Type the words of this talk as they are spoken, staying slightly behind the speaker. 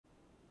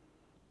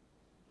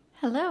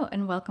Hello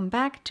and welcome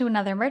back to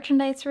another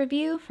merchandise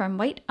review from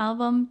White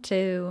Album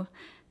 2.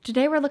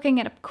 Today we're looking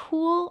at a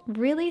cool,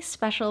 really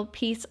special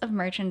piece of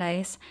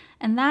merchandise,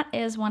 and that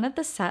is one of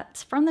the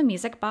sets from the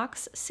Music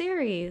Box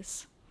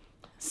series.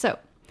 So,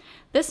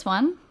 this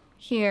one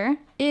here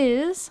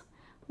is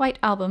White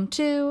Album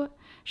 2,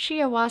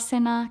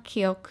 Shiawasena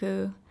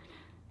Kioku.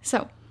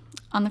 So,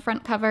 on the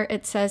front cover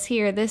it says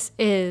here, this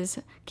is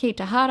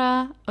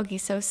Kitahara,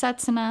 Ogiso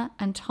Setsuna,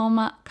 and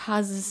Toma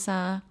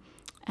Kazusa.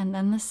 And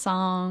then the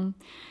song.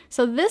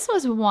 So this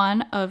was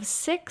one of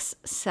 6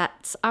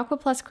 sets.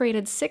 Aquaplus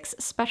created 6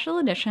 special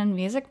edition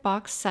Music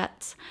Box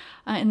sets,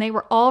 and they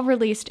were all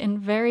released in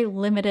very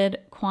limited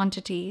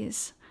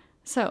quantities.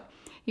 So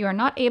you are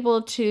not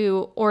able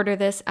to order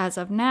this as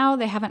of now.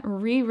 They haven't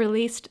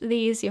re-released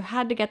these. You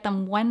had to get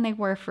them when they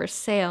were for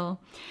sale,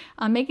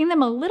 making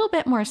them a little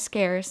bit more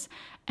scarce.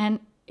 And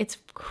it's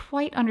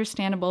quite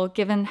understandable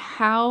given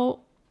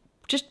how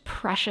just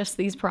precious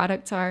these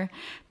products are.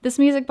 This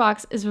music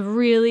box is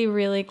really,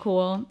 really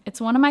cool. It's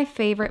one of my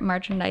favorite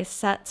merchandise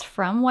sets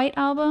from White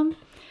Album,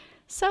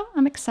 so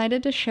I'm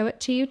excited to show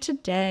it to you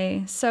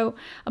today. So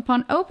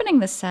upon opening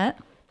the set,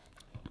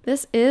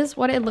 this is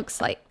what it looks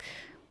like.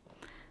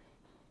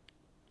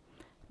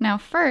 Now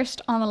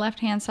first, on the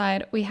left-hand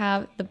side, we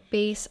have the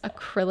base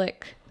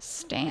acrylic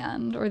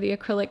stand, or the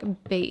acrylic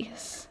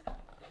base.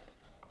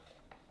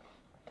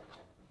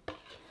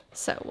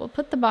 So we'll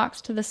put the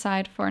box to the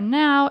side for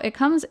now. It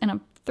comes in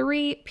a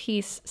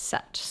 3-piece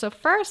set. So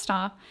first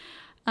off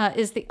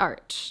is the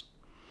art.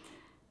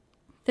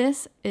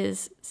 This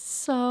is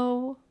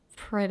so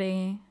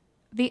pretty.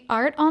 The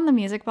art on the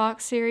Music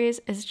Box series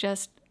is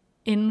just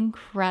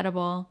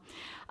incredible.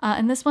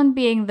 And this one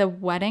being the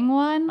wedding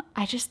one,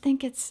 I just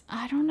think it's,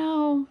 I don't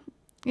know,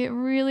 it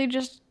really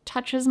just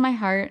touches my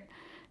heart.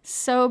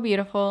 So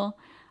beautiful.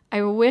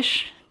 I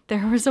wish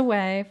there was a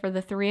way for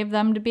the 3 of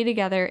them to be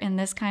together in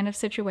this kind of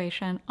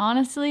situation.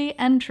 Honestly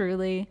and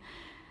truly,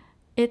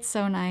 it's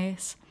so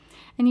nice.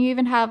 And you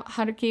even have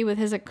Haruki with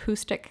his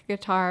acoustic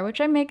guitar, which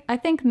I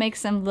think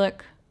makes him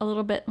look a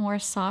little bit more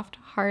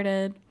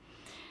soft-hearted.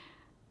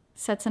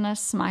 Setsuna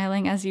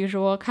smiling as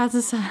usual.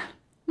 Kazusa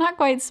not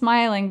quite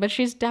smiling, but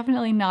she's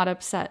definitely not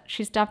upset.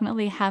 She's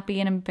definitely happy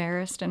and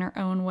embarrassed in her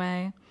own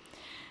way.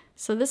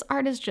 So this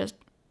art is just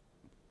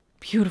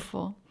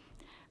beautiful.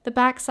 The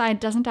back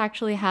side doesn't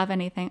actually have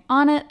anything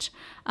on it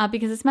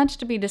because it's meant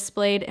to be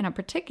displayed in a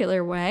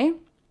particular way.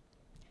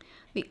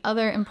 The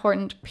other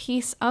important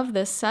piece of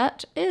this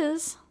set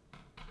is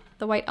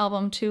the White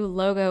Album 2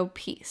 logo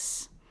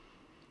piece.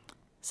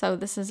 So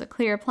this is a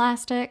clear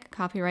plastic,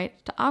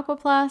 copyright to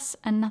Aquaplus,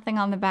 and nothing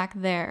on the back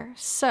there.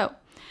 So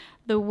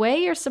the way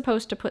you're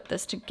supposed to put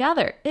this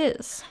together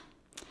is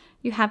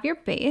you have your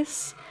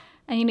base,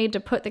 and you need to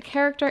put the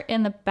character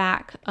in the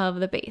back of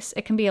the base.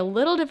 It can be a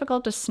little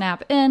difficult to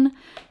snap in.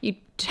 You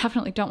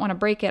definitely don't want to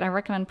break it. I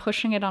recommend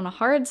pushing it on a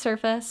hard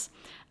surface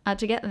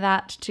to get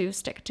that to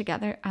stick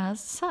together as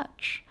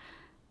such.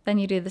 Then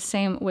you do the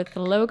same with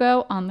the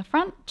logo on the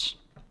front.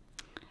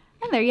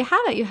 And there you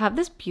have it. You have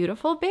this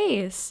beautiful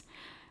base.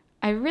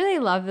 I really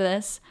love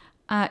this.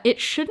 It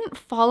shouldn't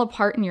fall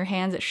apart in your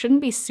hands. It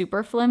shouldn't be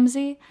super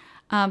flimsy,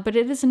 but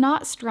it is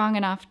not strong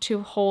enough to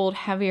hold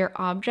heavier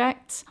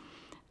objects.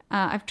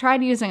 I've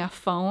tried using it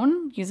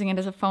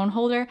as a phone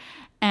holder,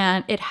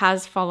 and it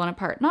has fallen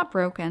apart. Not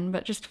broken,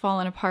 but just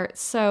fallen apart.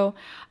 So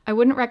I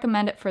wouldn't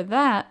recommend it for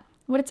that.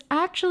 What it's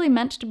actually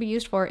meant to be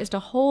used for is to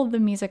hold the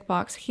music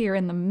box here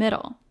in the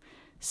middle.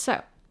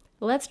 So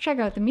let's check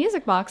out the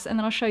music box, and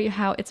then I'll show you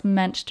how it's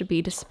meant to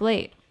be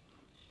displayed.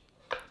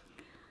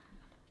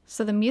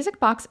 So the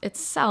music box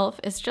itself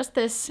is just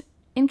this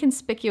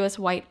inconspicuous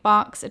white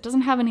box. It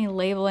doesn't have any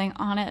labeling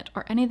on it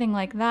or anything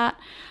like that.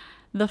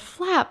 The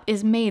flap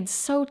is made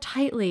so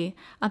tightly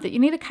that you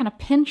need to kind of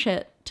pinch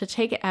it to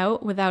take it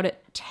out without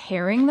it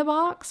tearing the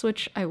box,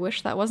 which I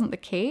wish that wasn't the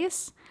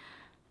case,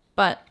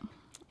 but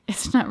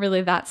it's not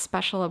really that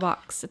special a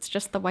box. It's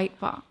just the white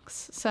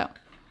box. So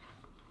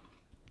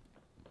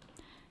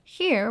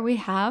here we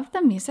have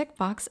the music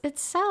box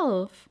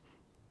itself.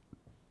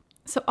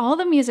 So all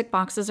the music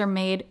boxes are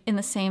made in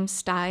the same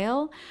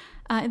style.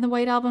 In the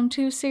White Album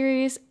 2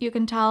 series, you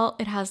can tell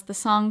it has the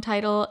song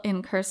title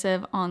in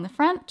cursive on the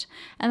front,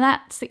 and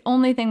that's the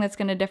only thing that's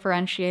going to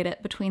differentiate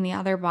it between the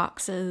other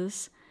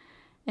boxes.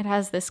 It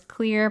has this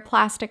clear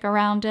plastic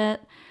around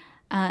it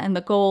and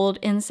the gold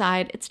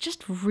inside. It's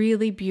just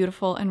really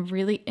beautiful and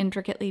really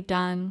intricately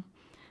done.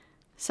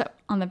 So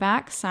on the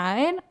back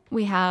side,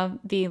 we have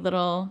the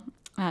little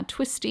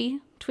twisty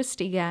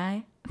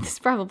guy. There's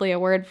probably a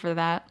word for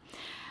that.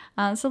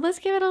 So let's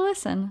give it a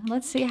listen.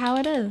 Let's see how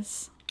it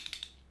is.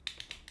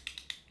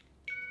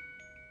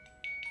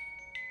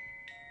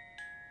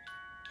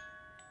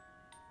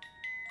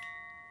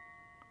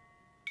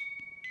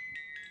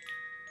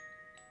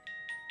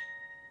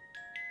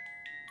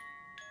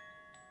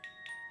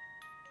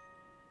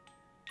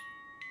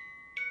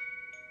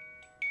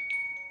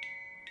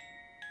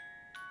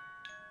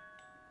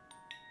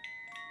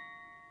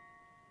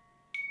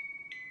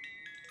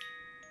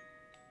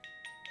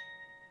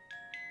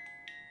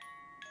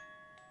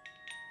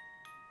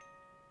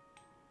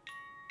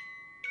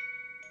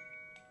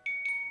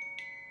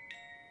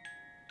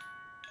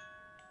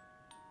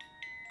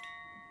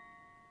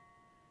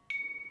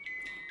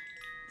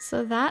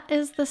 So that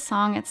is the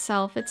song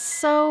itself. It's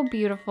so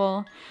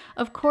beautiful.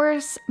 Of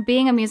course,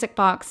 being a music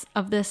box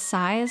of this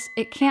size,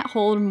 it can't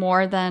hold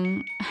more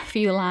than a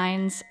few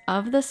lines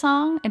of the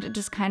song, and it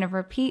just kind of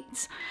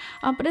repeats.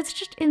 But it's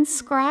just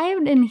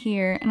inscribed in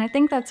here, and I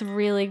think that's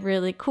really,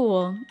 really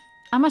cool.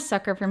 I'm a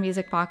sucker for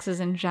music boxes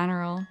in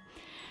general.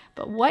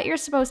 But what you're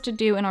supposed to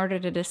do in order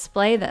to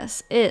display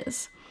this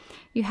is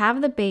you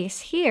have the base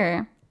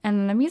here, and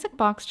then the music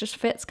box just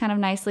fits kind of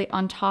nicely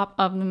on top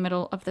of the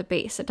middle of the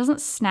base. It doesn't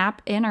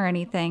snap in or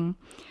anything,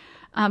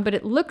 but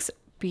it looks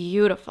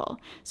beautiful.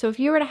 So if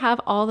you were to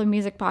have all the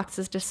music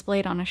boxes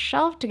displayed on a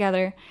shelf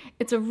together,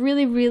 it's a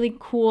really, really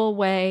cool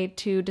way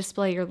to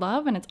display your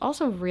love, and it's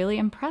also really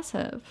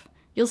impressive.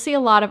 You'll see a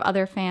lot of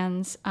other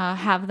fans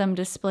have them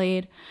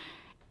displayed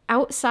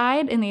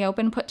outside in the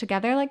open, put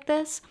together like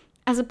this,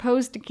 as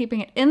opposed to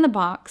keeping it in the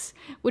box,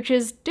 which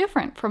is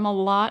different from a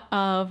lot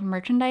of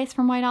merchandise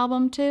from White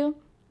Album too.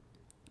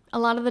 A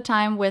lot of the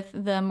time with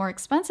the more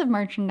expensive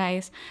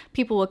merchandise,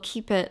 people will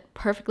keep it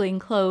perfectly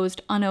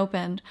enclosed,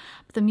 unopened.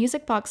 But the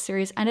Music Box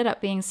series ended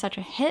up being such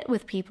a hit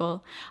with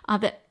people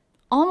that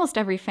almost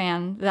every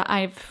fan that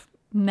I've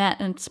met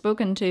and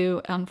spoken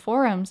to on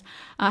forums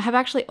have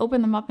actually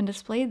opened them up and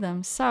displayed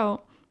them.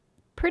 So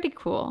pretty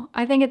cool.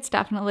 I think it's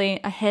definitely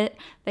a hit.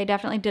 They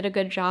definitely did a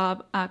good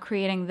job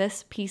creating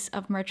this piece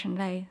of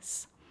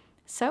merchandise.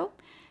 So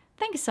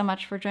thank you so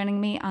much for joining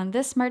me on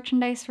this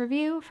merchandise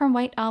review from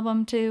White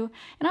Album 2,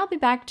 and I'll be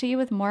back to you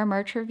with more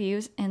merch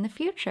reviews in the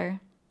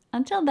future.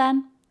 Until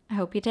then, I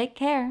hope you take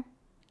care.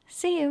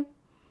 See you!